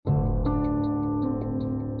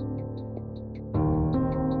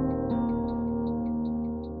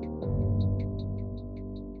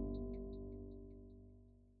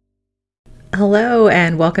Hello,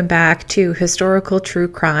 and welcome back to Historical True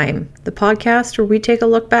Crime, the podcast where we take a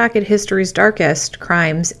look back at history's darkest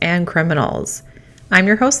crimes and criminals. I'm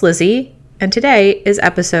your host, Lizzie, and today is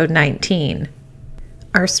episode 19.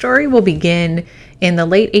 Our story will begin in the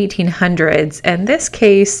late 1800s, and this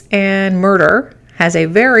case and murder has a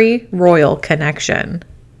very royal connection.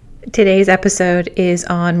 Today's episode is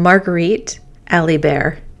on Marguerite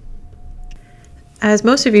Alibert. As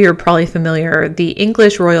most of you are probably familiar, the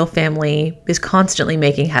English royal family is constantly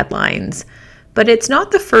making headlines, but it's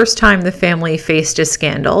not the first time the family faced a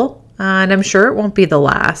scandal, and I'm sure it won't be the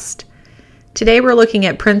last. Today we're looking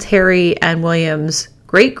at Prince Harry and William's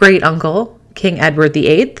great-great-uncle, King Edward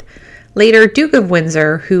VIII, later Duke of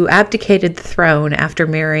Windsor, who abdicated the throne after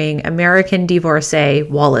marrying American divorcee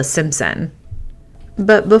Wallis Simpson.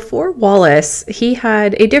 But before Wallis, he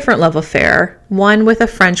had a different love affair, one with a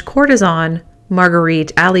French courtesan,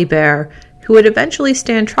 Marguerite Alibert, who would eventually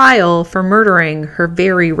stand trial for murdering her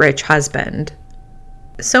very rich husband.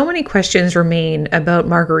 So many questions remain about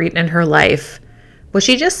Marguerite and her life. Was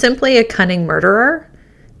she just simply a cunning murderer?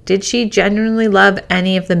 Did she genuinely love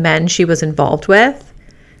any of the men she was involved with?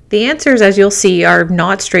 The answers, as you'll see, are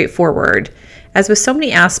not straightforward, as with so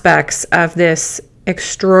many aspects of this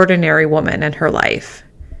extraordinary woman and her life.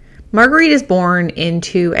 Marguerite is born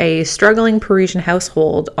into a struggling Parisian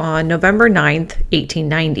household on November 9th,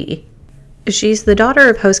 1890. She's the daughter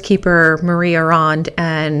of housekeeper Marie Arand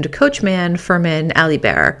and coachman Firmin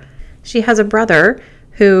Alibert. She has a brother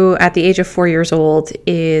who, at the age of 4 years old,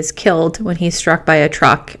 is killed when he's struck by a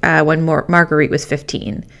truck when Marguerite was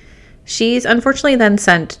 15. She's unfortunately then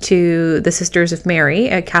sent to the Sisters of Mary,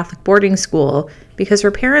 a Catholic boarding school, because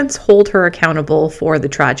her parents hold her accountable for the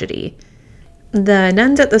tragedy. The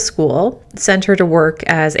nuns at the school sent her to work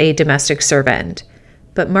as a domestic servant,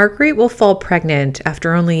 but Marguerite will fall pregnant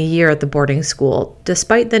after only a year at the boarding school,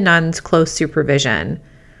 despite the nuns' close supervision.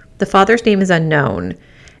 The father's name is unknown,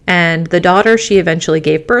 and the daughter she eventually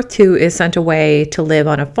gave birth to is sent away to live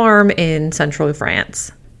on a farm in central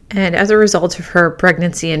France. And as a result of her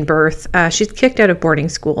pregnancy and birth, she's kicked out of boarding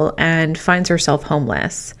school and finds herself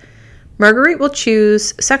homeless. Marguerite will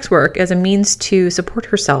choose sex work as a means to support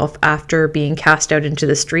herself after being cast out into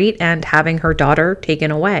the street and having her daughter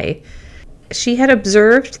taken away. She had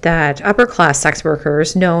observed that upper-class sex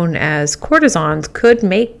workers, known as courtesans, could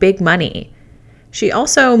make big money. She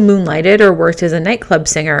also moonlighted or worked as a nightclub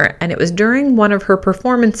singer, and it was during one of her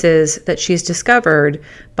performances that she's discovered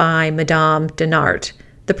by Madame Denart,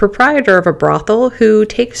 the proprietor of a brothel, who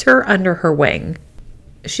takes her under her wing.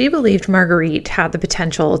 She believed Marguerite had the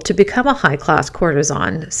potential to become a high-class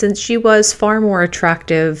courtesan since she was far more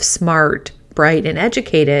attractive, smart, bright, and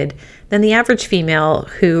educated than the average female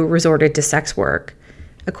who resorted to sex work.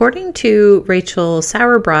 According to Rachel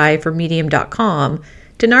Sauerbrei for Medium.com,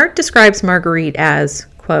 Denart describes Marguerite as,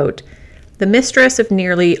 quote, "the mistress of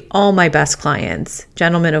nearly all my best clients,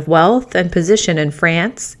 gentlemen of wealth and position in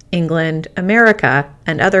France, England, America,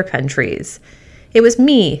 and other countries. It was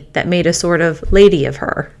me that made a sort of lady of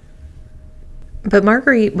her." But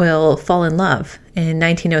Marguerite will fall in love in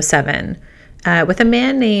 1907 with a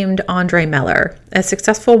man named André Meller, a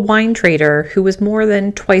successful wine trader who was more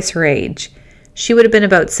than twice her age. She would have been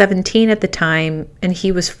about 17 at the time, and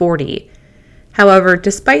he was 40. However,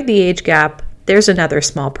 despite the age gap, there's another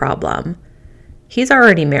small problem. He's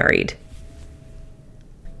already married.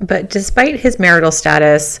 But despite his marital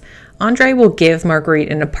status, André will give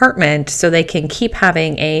Marguerite an apartment so they can keep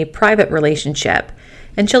having a private relationship,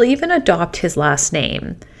 and she'll even adopt his last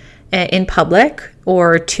name. In public,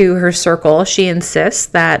 or to her circle, she insists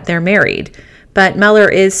that they're married, but Meller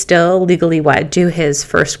is still legally wed to his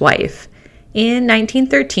first wife. In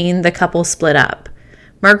 1913, the couple split up.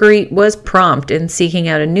 Marguerite was prompt in seeking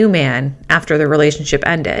out a new man after the relationship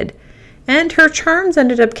ended, and her charms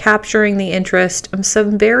ended up capturing the interest of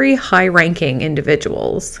some very high-ranking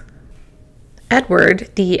individuals. Edward,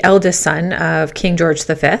 the eldest son of King George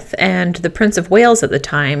V and the Prince of Wales at the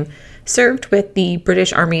time, served with the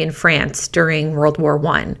British Army in France during World War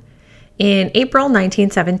I. In April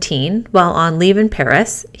 1917, while on leave in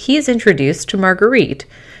Paris, he is introduced to Marguerite,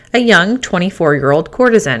 a young 24-year-old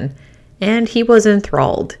courtesan, and he was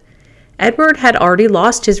enthralled. Edward had already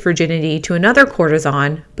lost his virginity to another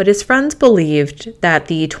courtesan, but his friends believed that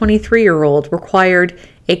the 23-year-old required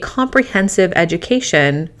a comprehensive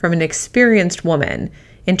education from an experienced woman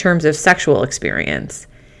in terms of sexual experience.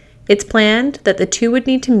 It's planned that the two would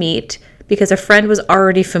need to meet because a friend was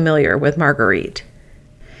already familiar with Marguerite.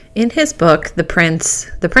 In his book, The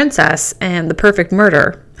Prince, the Princess, and the Perfect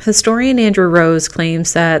Murder, historian Andrew Rose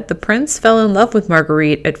claims that the prince fell in love with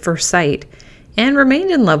Marguerite at first sight and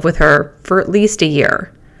remained in love with her for at least a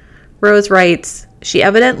year. Rose writes, "She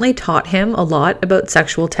evidently taught him a lot about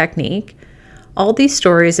sexual technique. All these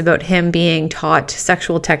stories about him being taught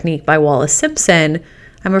sexual technique by Wallis Simpson,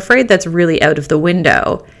 I'm afraid that's really out of the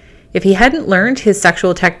window. If he hadn't learned his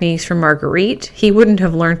sexual techniques from Marguerite, he wouldn't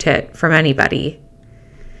have learnt it from anybody."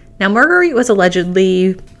 Now, Marguerite was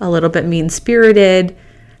allegedly a little bit mean-spirited,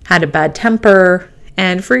 had a bad temper,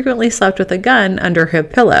 and frequently slept with a gun under her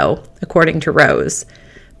pillow, according to Rose.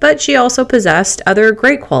 But she also possessed other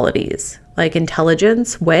great qualities, like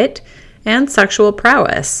intelligence, wit, and sexual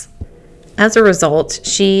prowess. As a result,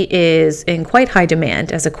 she is in quite high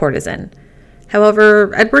demand as a courtesan.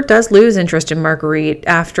 However, Edward does lose interest in Marguerite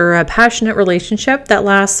after a passionate relationship that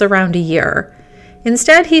lasts around a year.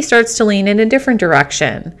 Instead, he starts to lean in a different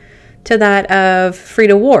direction, to that of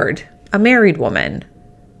Frida Ward, a married woman.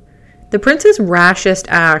 The prince's rashest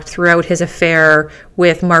act throughout his affair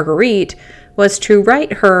with Marguerite was to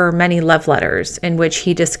write her many love letters in which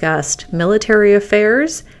he discussed military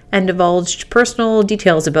affairs and divulged personal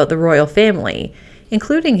details about the royal family,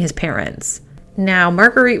 including his parents. Now,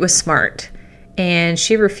 Marguerite was smart, and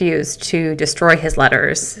she refused to destroy his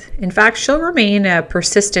letters. In fact, she'll remain a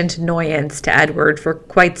persistent annoyance to Edward for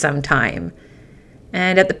quite some time.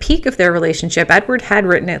 And at the peak of their relationship, Edward had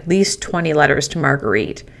written at least 20 letters to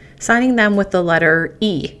Marguerite, signing them with the letter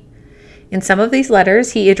E. In some of these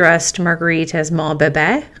letters, he addressed Marguerite as mon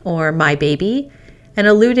bébé, or my baby, and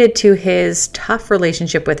alluded to his tough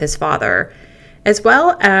relationship with his father, as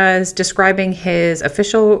well as describing his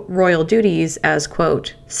official royal duties as,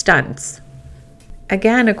 quote, stunts.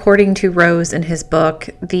 Again, according to Rose in his book,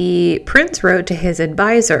 the prince wrote to his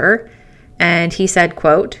advisor, and he said,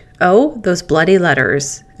 quote, "Oh, those bloody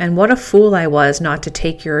letters, and what a fool I was not to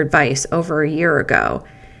take your advice over a year ago.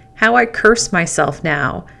 How I curse myself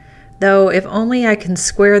now. Though if only I can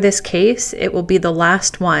square this case, it will be the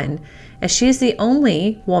last one, as she's the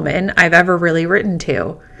only woman I've ever really written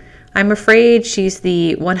to. I'm afraid she's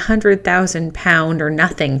the 100,000 pound or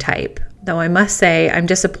nothing type, though I must say I'm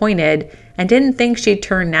disappointed and didn't think she'd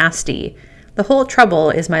turn nasty. The whole trouble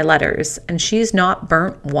is my letters, and she's not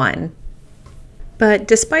burnt one." But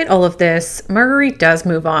despite all of this, Marguerite does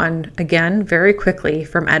move on again very quickly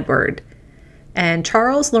from Edward. And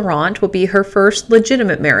Charles Laurent will be her first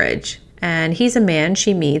legitimate marriage, and he's a man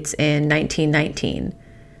she meets in 1919.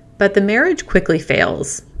 But the marriage quickly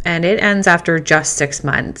fails, and it ends after just 6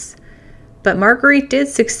 months. But Marguerite did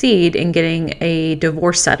succeed in getting a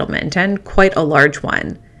divorce settlement, and quite a large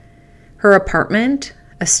one. Her apartment,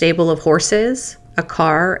 a stable of horses, a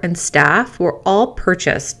car, and staff were all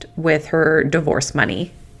purchased with her divorce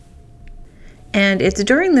money. And it's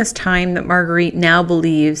during this time that Marguerite now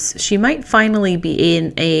believes she might finally be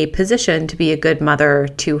in a position to be a good mother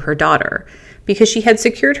to her daughter, because she had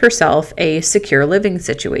secured herself a secure living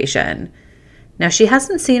situation. Now, she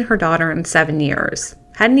hasn't seen her daughter in 7 years,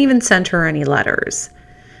 hadn't even sent her any letters.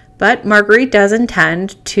 But Marguerite does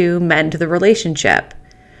intend to mend the relationship.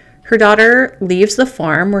 Her daughter leaves the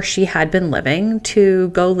farm where she had been living to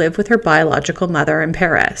go live with her biological mother in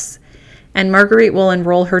Paris. And Marguerite will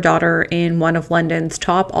enroll her daughter in one of London's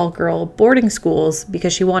top all-girl boarding schools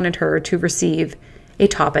because she wanted her to receive a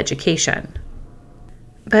top education.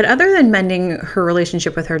 But other than mending her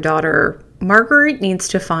relationship with her daughter, Marguerite needs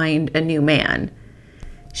to find a new man.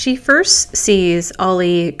 She first sees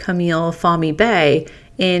Ali Camille Fahmy Bey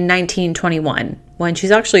in 1921, when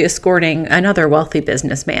she's actually escorting another wealthy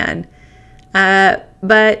businessman.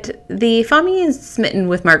 But the Fahmy is smitten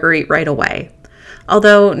with Marguerite right away.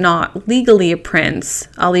 Although not legally a prince,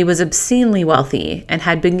 Ali was obscenely wealthy and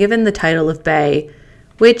had been given the title of Bey,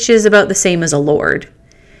 which is about the same as a lord.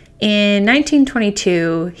 In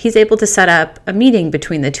 1922, he's able to set up a meeting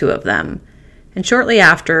between the two of them, and shortly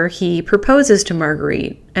after, he proposes to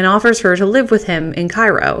Marguerite and offers her to live with him in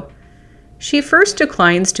Cairo. She first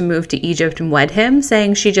declines to move to Egypt and wed him,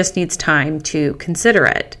 saying she just needs time to consider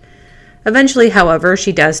it. Eventually, however,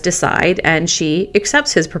 she does decide, and she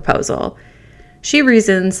accepts his proposal. She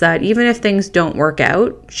reasons that even if things don't work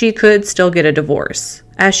out, she could still get a divorce,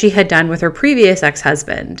 as she had done with her previous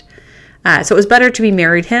ex-husband. So it was better to be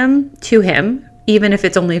married to him, even if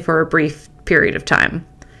it's only for a brief period of time.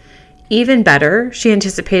 Even better, she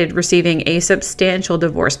anticipated receiving a substantial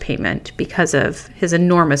divorce payment because of his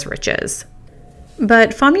enormous riches. But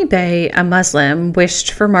Fahmy Bey, a Muslim,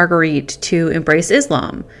 wished for Marguerite to embrace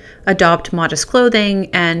Islam, adopt modest clothing,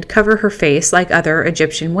 and cover her face like other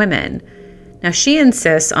Egyptian women. Now, she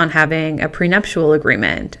insists on having a prenuptial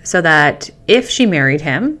agreement so that if she married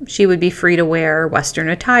him, she would be free to wear Western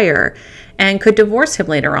attire and could divorce him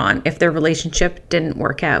later on if their relationship didn't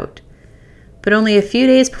work out. But only a few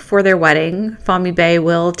days before their wedding, Fami Bey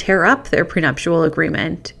will tear up their prenuptial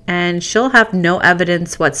agreement, and she'll have no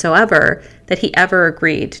evidence whatsoever that he ever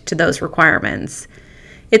agreed to those requirements.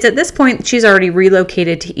 It's at this point she's already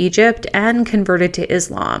relocated to Egypt and converted to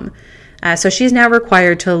Islam, so she's now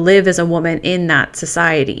required to live as a woman in that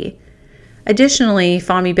society. Additionally,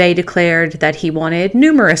 Fami Bey declared that he wanted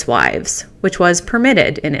numerous wives, which was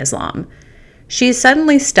permitted in Islam. She's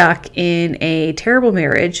suddenly stuck in a terrible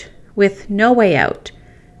marriage with no way out,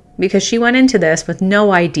 because she went into this with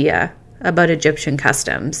no idea about Egyptian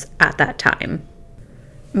customs at that time.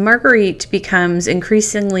 Marguerite becomes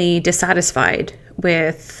increasingly dissatisfied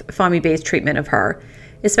with Fami Bey's treatment of her,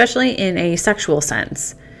 especially in a sexual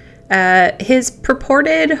sense. His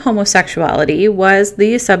purported homosexuality was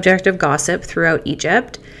the subject of gossip throughout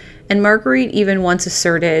Egypt, and Marguerite even once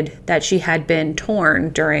asserted that she had been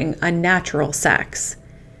torn during unnatural sex.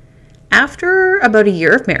 After about a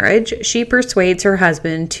year of marriage, she persuades her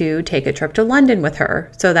husband to take a trip to London with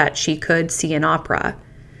her so that she could see an opera.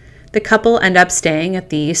 The couple end up staying at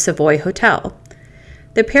the Savoy Hotel.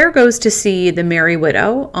 The pair goes to see The Merry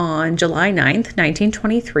Widow on July 9th,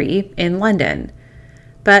 1923 in London.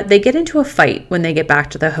 But they get into a fight when they get back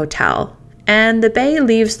to the hotel, and the Bey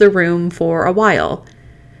leaves the room for a while.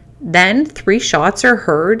 Then 3 shots are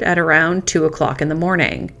heard at around 2 o'clock in the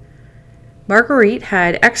morning. Marguerite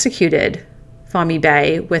had executed Fami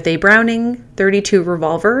Bey with a Browning .32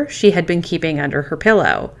 revolver she had been keeping under her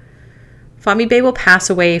pillow. Fami Bey will pass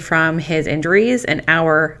away from his injuries an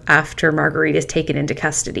hour after Marguerite is taken into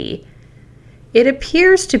custody. It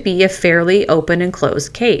appears to be a fairly open and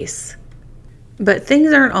closed case. But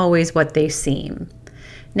things aren't always what they seem.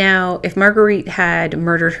 Now, if Marguerite had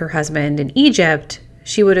murdered her husband in Egypt,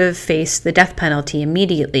 she would have faced the death penalty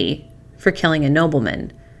immediately for killing a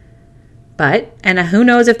nobleman. But, and who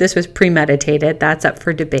knows if this was premeditated, that's up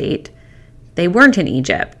for debate, they weren't in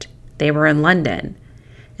Egypt, they were in London.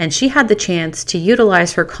 And she had the chance to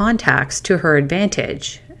utilize her contacts to her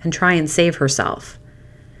advantage and try and save herself.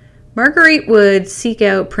 Marguerite would seek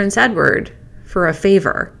out Prince Edward for a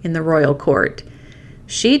favor in the royal court.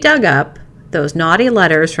 She dug up those naughty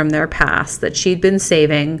letters from their past that she'd been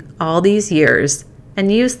saving all these years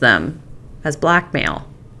and used them as blackmail.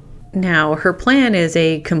 Now, her plan is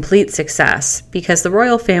a complete success because the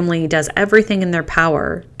royal family does everything in their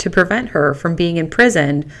power to prevent her from being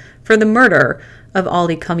imprisoned for the murder of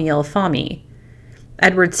Ali Kamil Fahmy.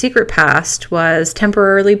 Edward's secret past was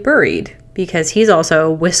temporarily buried because he's also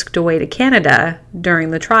whisked away to Canada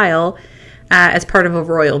during the trial as part of a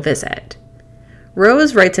royal visit.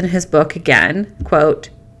 Rose writes in his book again, quote,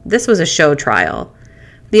 "This was a show trial.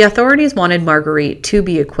 The authorities wanted Marguerite to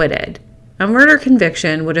be acquitted. A murder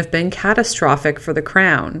conviction would have been catastrophic for the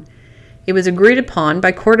crown. It was agreed upon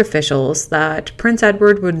by court officials that Prince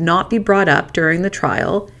Edward would not be brought up during the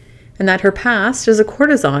trial and that her past as a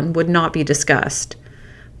courtesan would not be discussed.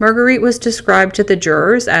 Marguerite was described to the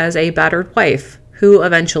jurors as a battered wife who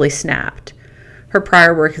eventually snapped. Her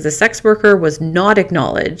prior work as a sex worker was not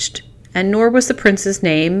acknowledged, and nor was the prince's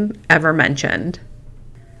name ever mentioned."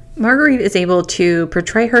 Marguerite is able to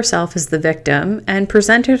portray herself as the victim and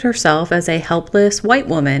presented herself as a helpless white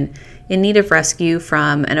woman in need of rescue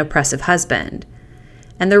from an oppressive husband.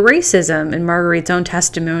 And the racism in Marguerite's own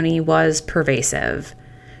testimony was pervasive.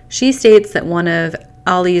 She states that one of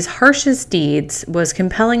Ali's harshest deeds was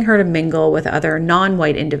compelling her to mingle with other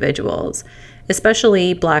non-white individuals,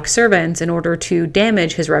 especially black servants, in order to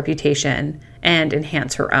damage his reputation and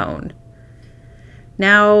enhance her own.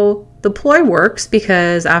 Now, the ploy works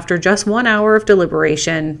because after just 1 hour of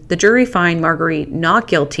deliberation, the jury find Marguerite not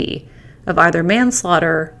guilty of either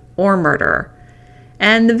manslaughter or murder.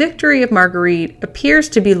 And the victory of Marguerite appears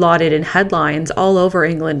to be lauded in headlines all over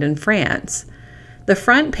England and France. The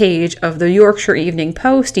front page of the Yorkshire Evening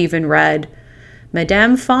Post even read,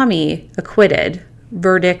 "Madame Fahmy acquitted,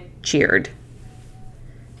 verdict cheered."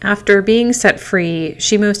 After being set free,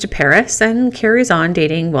 she moves to Paris and carries on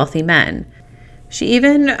dating wealthy men. She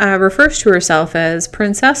even refers to herself as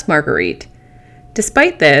Princess Marguerite.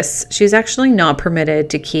 Despite this, she's actually not permitted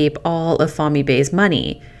to keep all of Fami Bey's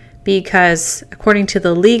money because, according to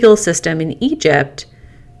the legal system in Egypt,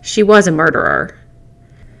 she was a murderer.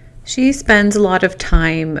 She spends a lot of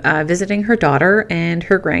time visiting her daughter and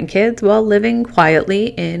her grandkids while living quietly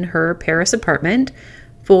in her Paris apartment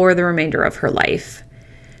for the remainder of her life.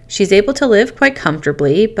 She's able to live quite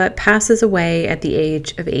comfortably, but passes away at the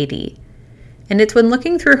age of 80. And it's when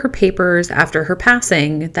looking through her papers after her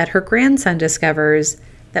passing that her grandson discovers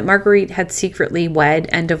that Marguerite had secretly wed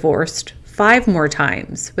and divorced 5 more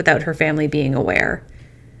times without her family being aware.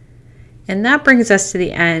 And that brings us to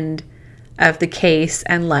the end of the case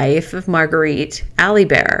and life of Marguerite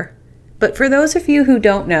Alibert. But for those of you who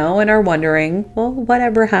don't know and are wondering, well,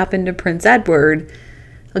 whatever happened to Prince Edward,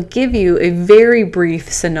 I'll give you a very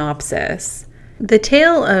brief synopsis. The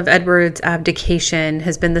tale of Edward's abdication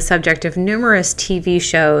has been the subject of numerous TV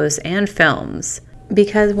shows and films,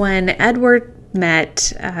 because when Edward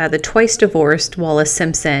met the twice-divorced Wallis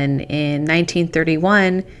Simpson in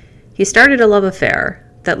 1931, he started a love affair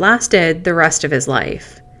that lasted the rest of his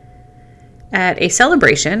life. At a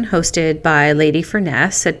celebration hosted by Lady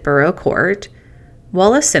Furness at Borough Court,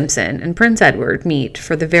 Wallis Simpson and Prince Edward meet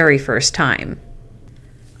for the very first time.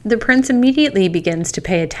 The prince immediately begins to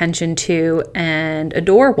pay attention to and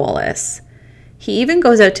adore Wallis. He even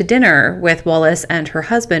goes out to dinner with Wallis and her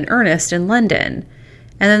husband Ernest in London,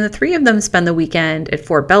 and then the three of them spend the weekend at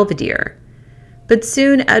Fort Belvedere. But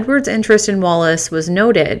soon Edward's interest in Wallis was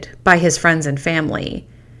noted by his friends and family.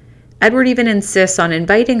 Edward even insists on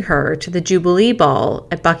inviting her to the Jubilee Ball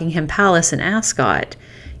at Buckingham Palace in Ascot,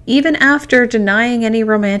 even after denying any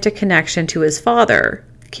romantic connection to his father,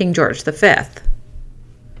 King George V.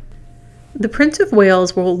 The Prince of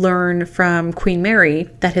Wales will learn from Queen Mary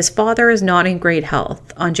that his father is not in great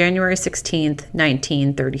health on January 16,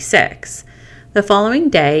 1936. The following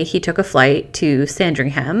day, he took a flight to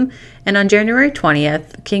Sandringham, and on January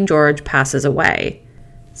 20th, King George passes away.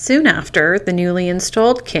 Soon after, the newly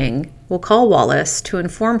installed king will call Wallis to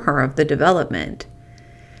inform her of the development.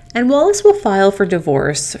 And Wallis will file for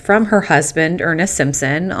divorce from her husband, Ernest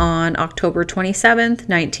Simpson, on October 27,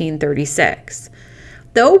 1936.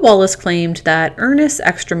 Though Wallis claimed that Ernest's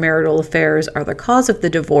extramarital affairs are the cause of the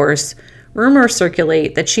divorce, rumors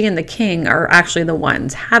circulate that she and the king are actually the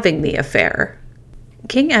ones having the affair.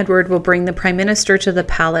 King Edward will bring the Prime Minister to the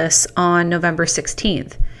palace on November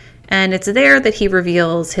 16th, and it's there that he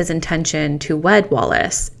reveals his intention to wed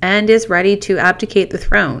Wallis and is ready to abdicate the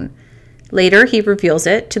throne. Later, he reveals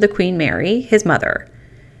it to the Queen Mary, his mother.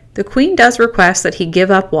 The Queen does request that he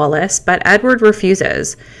give up Wallis, but Edward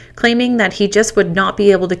refuses, claiming that he just would not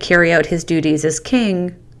be able to carry out his duties as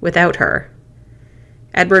king without her.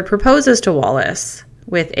 Edward proposes to Wallis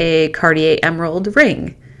with a Cartier emerald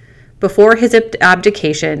ring before his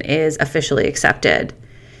abdication is officially accepted.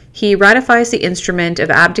 He ratifies the instrument of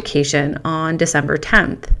abdication on December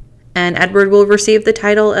 10th, and Edward will receive the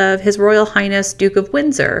title of His Royal Highness Duke of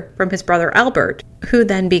Windsor from his brother Albert, who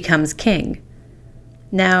then becomes king.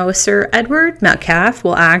 Now, Sir Edward Metcalfe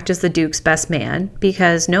will act as the Duke's best man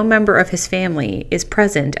because no member of his family is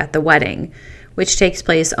present at the wedding, which takes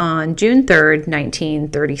place on June 3rd,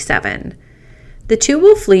 1937. The two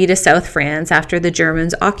will flee to South France after the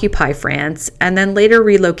Germans occupy France and then later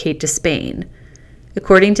relocate to Spain.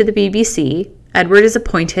 According to the BBC, Edward is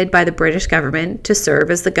appointed by the British government to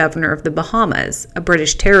serve as the governor of the Bahamas, a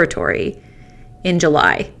British territory, in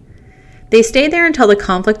July. They stay there until the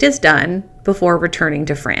conflict is done before returning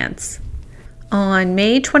to France. On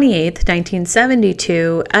May 28,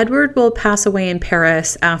 1972, Edward will pass away in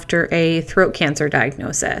Paris after a throat cancer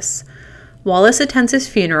diagnosis. Wallis attends his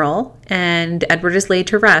funeral, and Edward is laid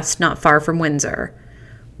to rest not far from Windsor.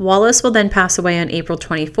 Wallis will then pass away on April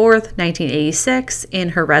 24, 1986, in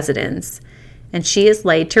her residence, and she is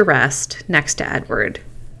laid to rest next to Edward.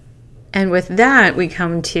 And with that, we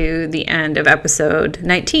come to the end of episode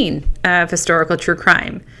 19 of Historical True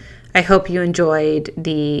Crime. I hope you enjoyed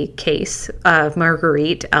the case of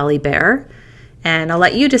Marguerite Alibert, and I'll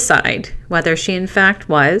let you decide whether she in fact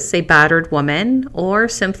was a battered woman or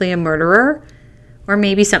simply a murderer, or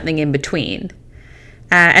maybe something in between.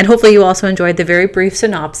 And hopefully you also enjoyed the very brief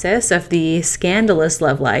synopsis of the scandalous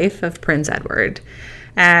love life of Prince Edward.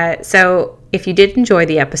 So if you did enjoy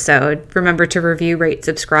the episode, remember to review, rate,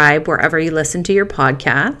 subscribe wherever you listen to your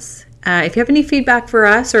podcasts. If you have any feedback for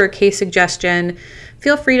us or a case suggestion,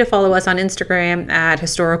 feel free to follow us on Instagram at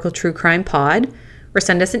Historical True Crime Pod, or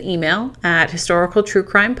send us an email at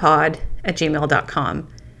historicaltruecrimepod@gmail.com.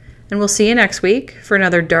 And we'll see you next week for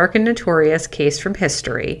another dark and notorious case from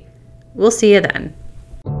history. We'll see you then.